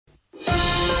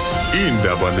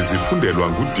Iindaba nezifundelwa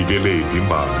nguDikeledi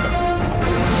Mbala.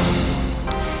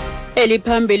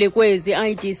 Eliphambili kwezi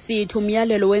i-IDC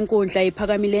umyalelo wenkundla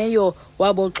ephakamileyo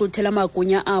waoxutha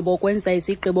amagunya abo okwenza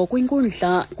izigqibo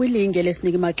kwinkundla kwilinge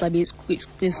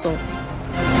lesiniki-maxabiso.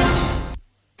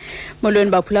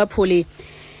 Molweni baphulaphuli.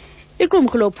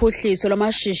 Iqumrhu lophuhliso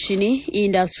lwamashishini,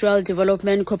 Industrial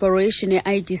Development Corporation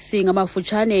ye-IDC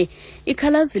ngamafutshane,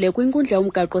 ikhalazile kwinkundla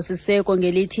yomgaqo-siseko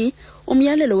ngelithi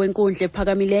umyalelo wenkundla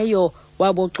ephakamileyo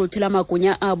waoxutha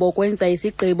amagunya abo okwenza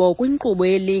izigqibo kwinkqubo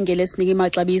yelinge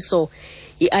lesiniki-maxabiso.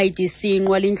 I-IDC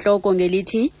inqwala intloko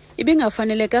ngelithi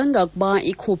ibingafanelekanga ukuba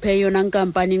ikhuphe eyona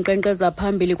nkampani inkqenkqeza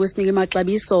phambili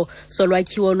kwisiniki-maxabiso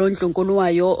solwakhiwo londlunkulu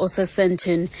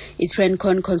osesentin,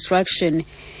 i-Trencon Construction.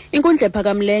 Inkundla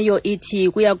ephakamileyo ithi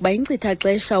kuya kuba inkcitha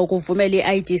xesha ukuvumela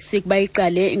i-IDC kuba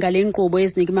iqale ngale nkqubo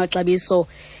yeziniki-maxabiso.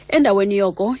 Endaweni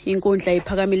yoko, inkundla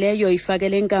ephakamileyo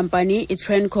ifakele inkampani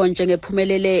i-Trencon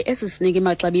njengephumelele esi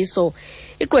siniki-maxabiso.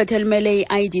 Igqwetha elimele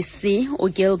i-IDC,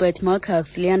 uGilbert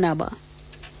Marcus liyanaba.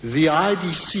 The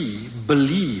IDC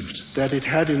believed that it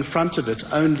had in front of it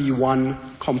only one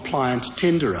compliant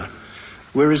tenderer,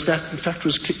 whereas that in fact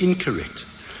was incorrect.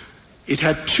 It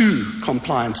had two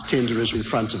compliant tenderers in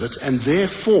front of it, and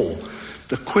therefore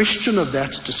the question of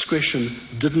that discretion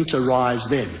didn't arise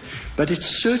then. But it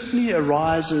certainly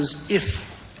arises if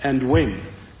and when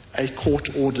a court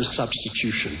orders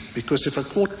substitution, because if a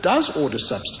court does order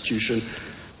substitution,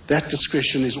 that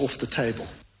discretion is off the table.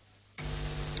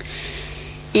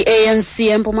 I-ANC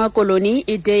eMpuma Koloni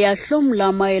ide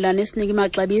yahlomla mayelana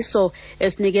nesiniki-maxabiso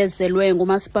esinikezelwe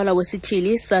ngumasipala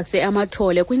wesithili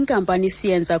sase-Amathole kwinkampani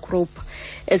isiyenza Group.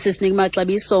 Esi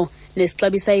siniki-maxabiso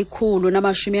nesixabisa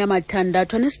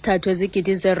 $163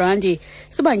 ezigidi zerandi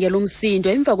sibangela umsindo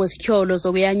emva kwesityholo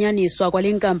zokuyanyaniswa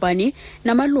kwale nkampani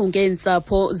namalungu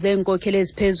eentsapho zeenkokheli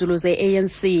eziphezulu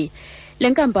ze-ANC. Le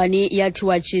nkampani yathi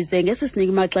wajize ngesi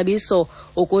siniki-maxabiso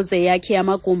ukuze yakhe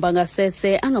amagumba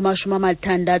ngasese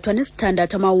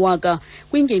angama-66,000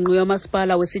 kwingingqi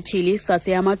yomasipala wesithili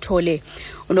sase-Amathole.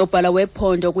 Unobhala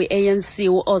wephondo kwi-ANC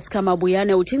u-Oscar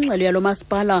Mabuyane uthi ingxelo yalo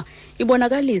masipala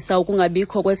ibonakalisa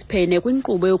ukungabikho kwesiphene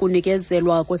kwinkqubo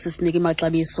yokunikezelwa kwesi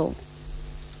siniki-maxabiso.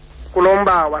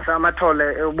 Kulomba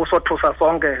wase-Amathole ubusothusa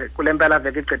sonke kule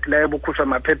mpelaveki igqithileyo bukhutshwe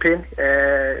emaphepheni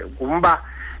ngumba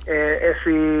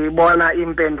esibona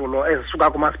impendulo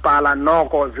ezisuka kumasipala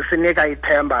noko zisinika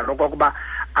ithemba lokokuba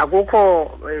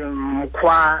akukho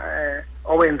mkhwa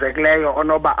owenzekileyo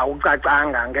onoba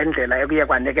awucacanga ngendlela ekuye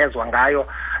kwanikezwa ngayo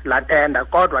la tenda.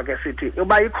 Kodwa ke sithi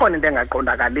uba ikhona into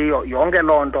engaqondakaliyo, yonke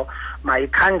loo nto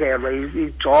mayikhangelwe,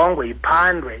 ijongwe,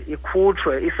 iphandwe,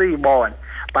 ikhutshwe, isiyibone.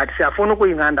 But siyafuna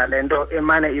ukuyinqanda le nto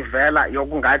emane ivela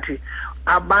yokungathi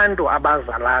abantu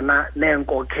abazalana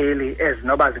neenkokheli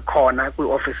ezinoba zikhona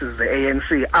kwii-offices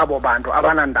ze-ANC, abo bantu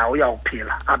abanandawo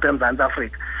yawuphila apha eMzantsi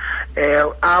Afrika,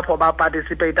 apho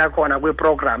baparticipate khona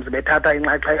kwii-programs bethatha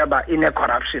inxaxheba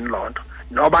ine-corruption loo nto,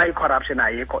 noba i-corruption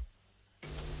ayikho.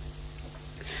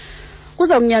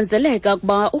 Kuza kunyanzeleka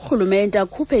ukuba urhulumente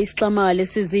akhuphe isixamali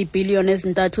esiziibhiliyoni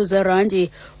ezintathu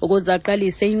zerandi ukuze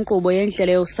aqalise inkqubo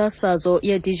yendlela yosasazo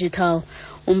ye-digital.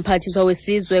 Umphathiswa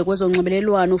wesizwe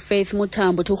kwezonxibelelwano uFaith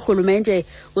Muthambo uthi urhulumente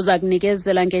uza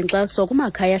kunikezela ngenkxaso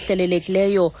kumakhaya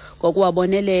ahlelelekileyo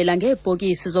ngokuwabonelela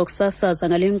ngeebhokisi zokusasaza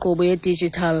ngale nkqubo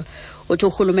ye-digital. Uthi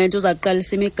urhulumente uza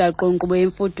kuqalisa imigaqo-nkqubo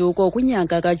yemfuduko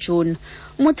kwinyanga kaJuni.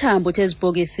 Muthambo uthi ezi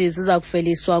bhokisi ziza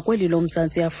kuveliswa kweli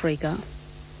loMzantsi Afrika.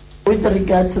 With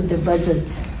regard to the budget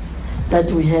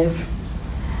that we have,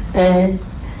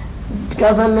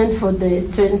 government for the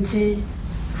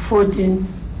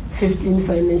 2014-15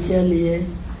 financial year,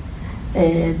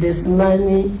 there's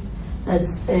money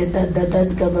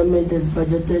that government has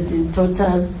budgeted in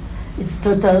total. It's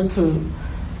total to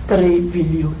 3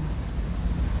 billion.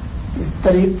 It's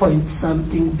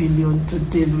 3-point-something billion to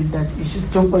deal with that issue,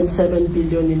 2.7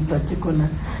 billion in particular.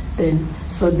 Then,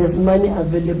 so there's money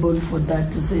available for that,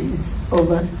 to say it's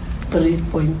over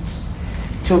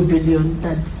 3.2 billion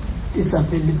that is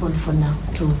available for now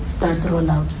to start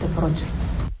roll out the project.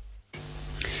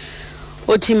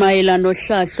 Uthi mayelana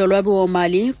nohlahlo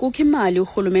lwabiwo-mali kukho imali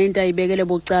urhulumente ayibekele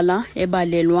bucala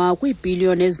ebalelwa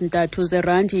kwiibhiliyoni ezintathu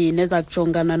zerandi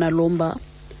nezakujongana nalomba.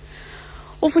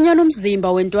 Ufunyana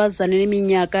umzimba wentwazana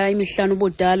eneminyaka emihlanu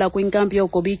ubudala kwinkampu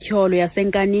yogobityholo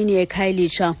yasenkanini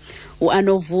ekhayelitsha.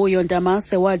 U-Anovuyo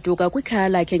Ntamase waduka kwikhaya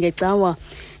lakhe ngecawa.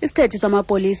 Isithethi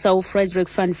samapolisa uFrederick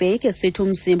van Wyk esithi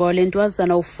umzimba wale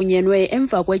ntwazana ufunyenwe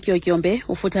emva kwetyotyombe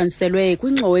ufuthaniselwe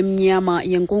kwingxowa emnyama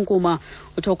yenkunkuma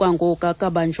utho kwangoku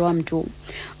akabanjwa mntu.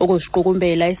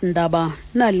 Ukuziqukumbela isindaba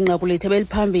nali nqaku lethu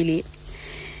eliphambili.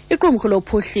 Iqumrhu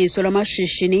lophuhliso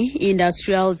lwamashishini,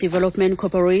 Industrial Development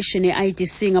Corporation,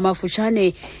 i-IDC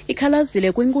ngamafutshane,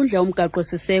 ikhalazile kwinkundla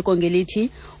yomgaqo-siseko ngelithi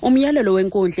umyalelo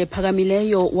wenkundla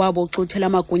ephakamileyo waoxutha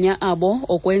amagunya abo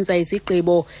okwenza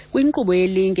izigqibo kwinkqubo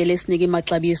yelinge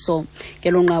lesiniki-maxabiso.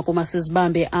 Ngelo nqaku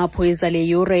masizibambe apho izale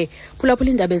yure phulaphula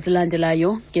iindaba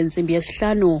ezilandelayo ngentsimbi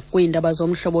yesihlanu kwiindaba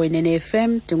zomhlobo wenene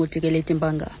FM. Ndingudikelethi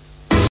Mbanga.